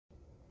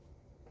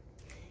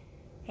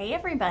Hey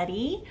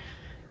everybody,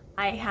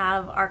 I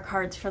have our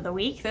cards for the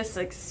week. This is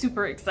a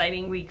super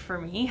exciting week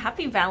for me.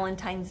 Happy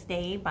Valentine's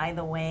Day, by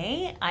the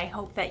way. I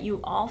hope that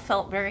you all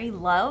felt very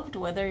loved,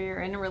 whether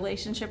you're in a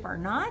relationship or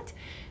not.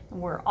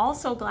 We're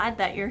also glad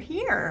that you're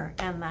here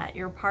and that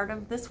you're part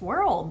of this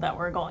world that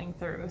we're going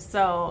through.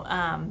 So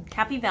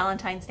happy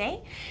Valentine's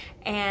Day.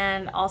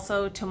 And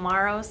also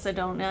tomorrow,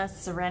 Sedona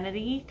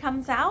Serenity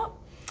comes out.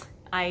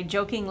 I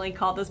jokingly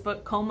call this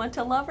book Coma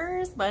to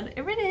Lovers, but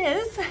it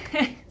is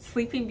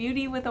Sleeping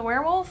Beauty with a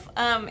Werewolf.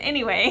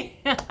 Anyway,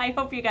 I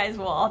hope you guys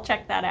will all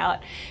check that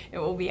out. It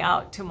will be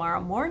out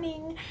tomorrow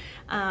morning.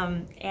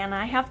 And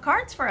I have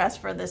cards for us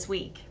for this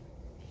week.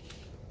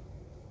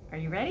 Are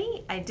you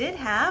ready? I did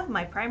have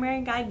my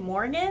primary guide,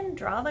 Morgan,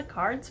 draw the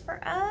cards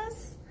for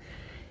us.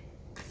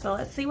 So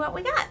let's see what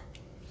we got.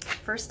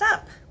 First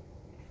up,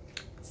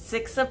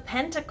 Six of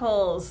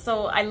Pentacles.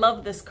 So I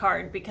love this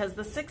card because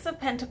the Six of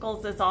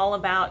Pentacles is all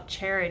about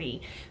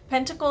charity.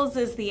 Pentacles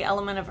is the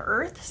element of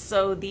earth.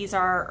 So these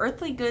are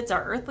earthly goods,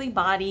 our earthly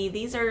body.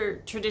 These are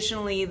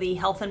traditionally the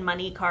health and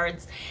money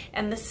cards.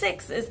 And the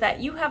six is that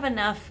you have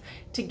enough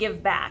to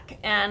give back.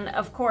 And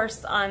of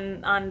course,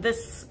 on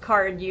this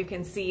card, you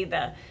can see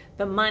the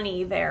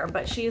money there,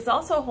 but she is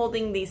also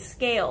holding these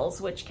scales,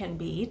 which can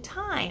be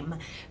time.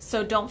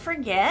 So don't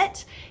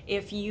forget,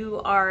 if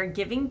you are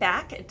giving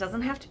back, it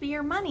doesn't have to be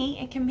your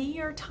money, it can be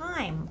your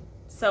time.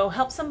 So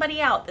help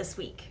somebody out this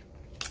week.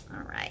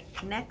 All right,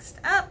 next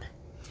up,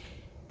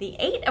 the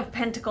Eight of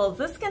Pentacles.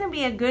 This is going to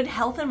be a good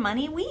health and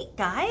money week,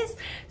 guys.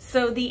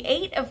 So the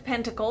Eight of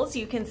Pentacles,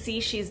 you can see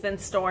she's been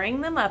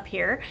storing them up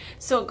here.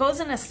 So it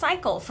goes in a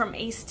cycle from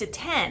Ace to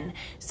 10.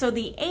 So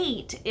the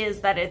 8 is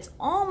that it's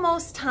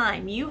almost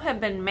time. You have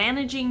been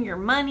managing your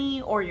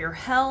money or your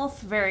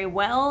health very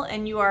well,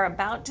 and you are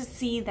about to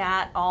see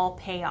that all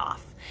pay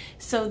off.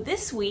 So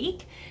this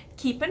week,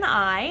 keep an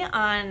eye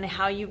on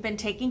how you've been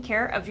taking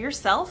care of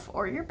yourself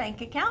or your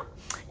bank account,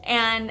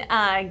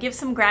 and give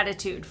some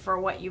gratitude for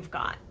what you've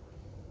got.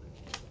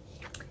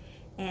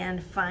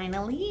 And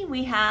finally,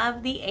 we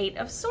have the Eight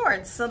of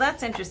Swords. So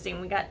that's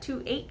interesting. We got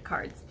two 8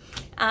 cards.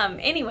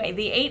 Anyway,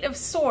 the Eight of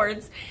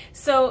Swords.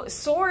 So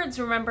swords,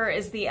 remember,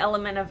 is the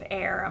element of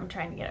air. I'm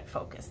trying to get it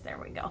focused. There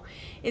we go.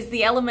 Is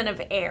the element of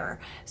air.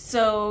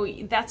 So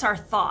that's our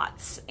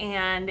thoughts.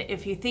 And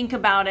if you think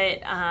about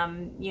it,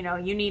 you know,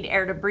 you need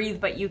air to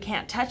breathe, but you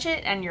can't touch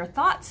it. And your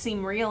thoughts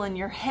seem real in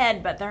your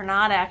head, but they're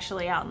not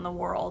actually out in the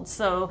world.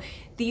 So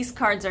these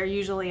cards are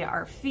usually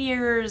our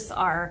fears,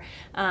 our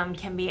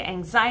can be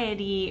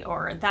anxiety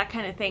or that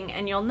kind of thing.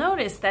 And you'll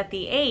notice that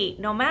the 8,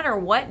 no matter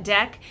what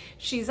deck,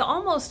 she's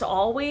almost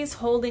always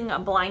holding a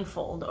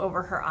blindfold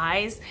over her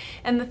eyes.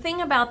 And the thing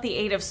about the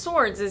 8 of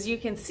Swords is you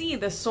can see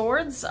the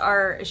swords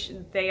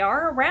they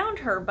are around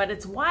her, but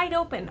it's wide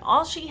open.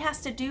 All she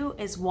has to do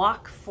is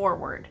walk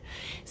forward.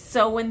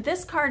 So when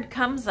this card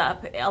comes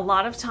up, a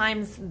lot of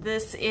times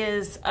this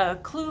is a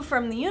clue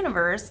from the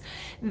universe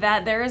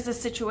that there is a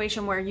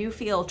situation where you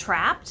feel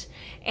trapped,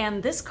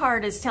 and this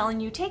card is telling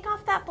you, take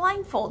off that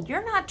blindfold.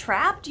 You're not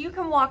trapped. You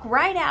can walk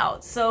right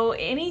out. So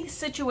any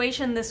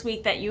situation this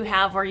week that you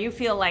have where you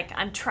feel like,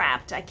 I'm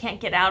trapped, I can't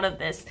get out of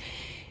this,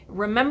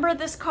 remember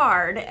this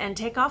card and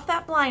take off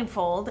that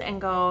blindfold and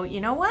go, you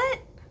know what?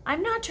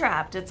 I'm not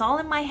trapped. It's all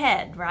in my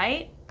head,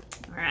 right?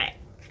 All right.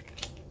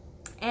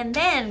 And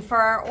then for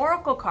our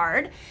Oracle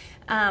card,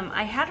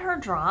 I had her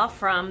draw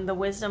from the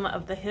Wisdom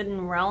of the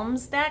Hidden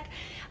Realms deck.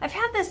 I've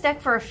had this deck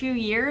for a few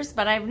years,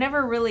 but I've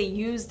never really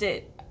used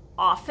it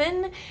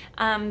often.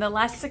 The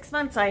last 6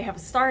 months I have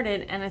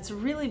started, and it's a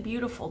really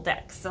beautiful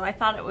deck. So I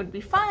thought it would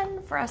be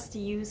fun for us to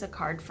use a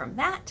card from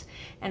that.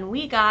 And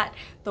we got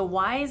the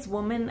Wise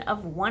Woman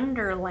of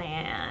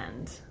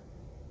Wonderland.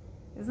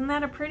 Isn't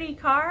that a pretty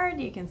card?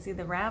 You can see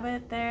the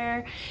rabbit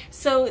there.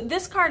 So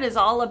this card is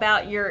all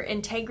about your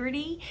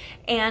integrity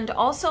and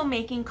also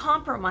making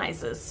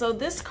compromises. So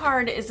this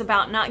card is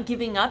about not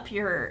giving up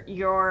your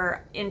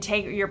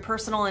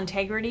personal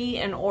integrity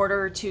in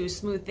order to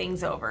smooth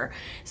things over.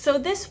 So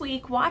this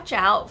week, watch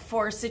out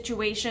for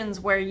situations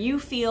where you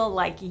feel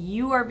like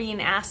you are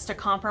being asked to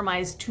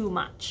compromise too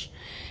much.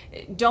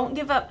 Don't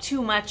give up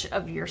too much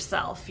of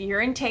yourself.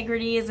 Your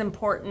integrity is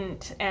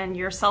important and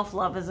your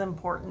self-love is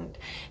important.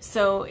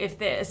 So if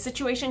the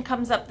situation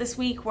comes up this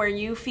week where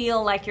you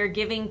feel like you're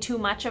giving too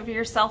much of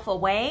yourself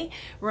away,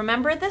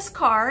 remember this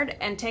card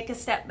and take a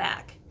step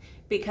back,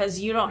 because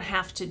you don't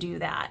have to do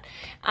that.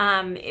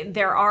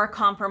 There are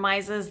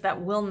compromises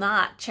that will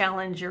not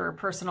challenge your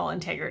personal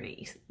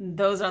integrity.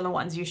 Those are the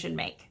ones you should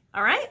make.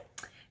 All right,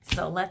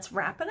 so let's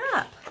wrap it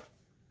up.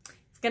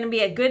 Going to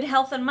be a good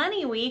health and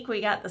money week. We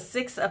got the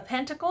Six of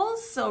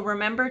Pentacles, so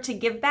remember to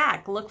give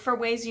back. Look for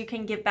ways you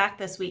can give back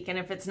this week, and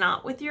if it's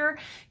not with your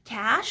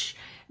cash,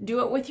 do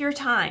it with your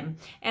time.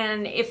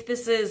 And if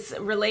this is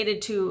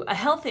related to a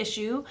health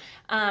issue,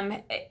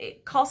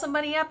 call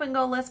somebody up and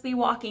go, let's be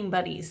walking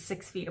buddies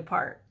 6 feet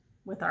apart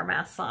with our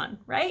masks on,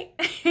 right?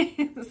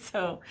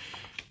 So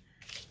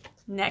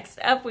Next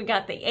up, we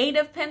got the Eight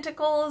of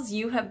Pentacles.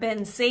 You have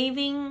been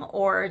saving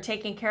or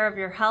taking care of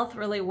your health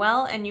really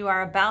well, and you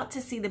are about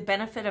to see the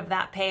benefit of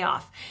that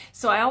payoff.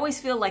 So I always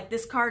feel like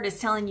this card is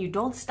telling you,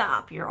 don't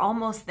stop. You're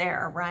almost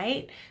there,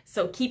 right?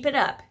 So keep it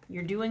up.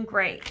 You're doing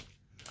great.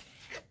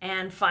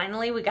 And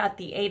finally, we got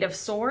the Eight of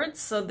Swords.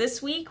 So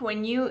this week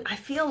I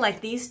feel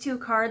like these two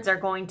cards are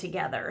going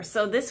together.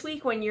 So this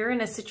week when you're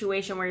in a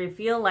situation where you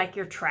feel like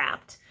you're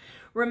trapped,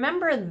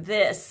 remember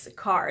this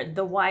card,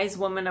 the Wise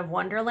Woman of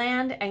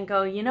Wonderland, and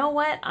go, you know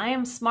what? I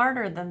am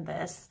smarter than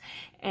this,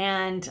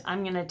 and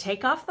I'm going to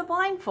take off the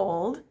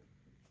blindfold,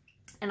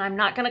 and I'm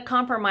not going to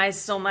compromise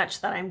so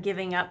much that I'm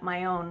giving up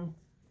my own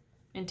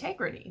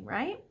integrity,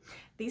 right?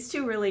 These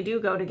two really do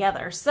go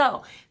together.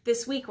 So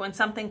this week when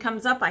something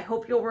comes up, I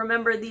hope you'll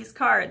remember these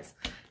cards.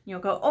 You'll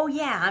go, oh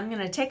yeah, I'm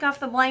going to take off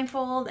the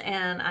blindfold,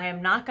 and I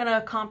am not going to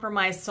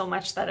compromise so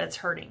much that it's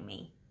hurting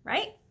me,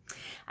 right?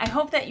 I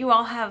hope that you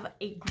all have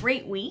a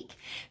great week.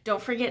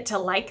 Don't forget to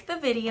like the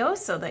video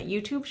so that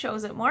YouTube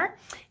shows it more.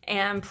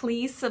 And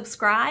please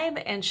subscribe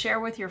and share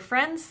with your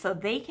friends so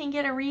they can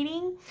get a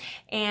reading.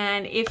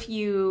 And if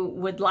you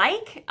would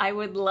like, I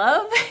would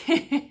love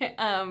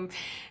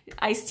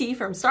iced tea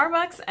from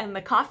Starbucks, and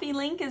the coffee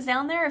link is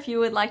down there if you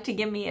would like to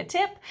give me a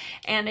tip.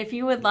 And if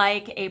you would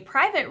like a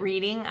private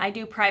reading, I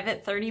do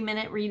private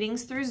 30-minute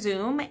readings through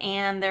Zoom,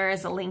 and there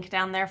is a link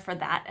down there for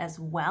that as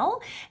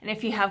well. And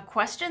if you have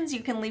questions, you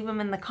can leave them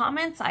in the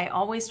comments. I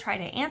always try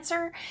to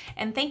answer.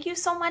 And thank you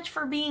so much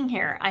for being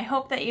here. I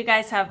hope that you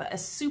guys have a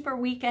super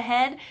week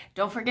ahead.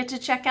 Don't forget to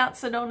check out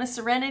Sedona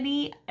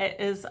Serenity. It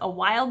is a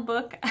wild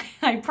book.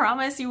 I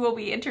promise you will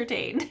be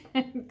entertained.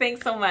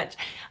 Thanks so much.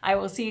 I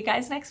will see you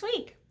guys next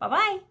week.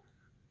 Bye-bye.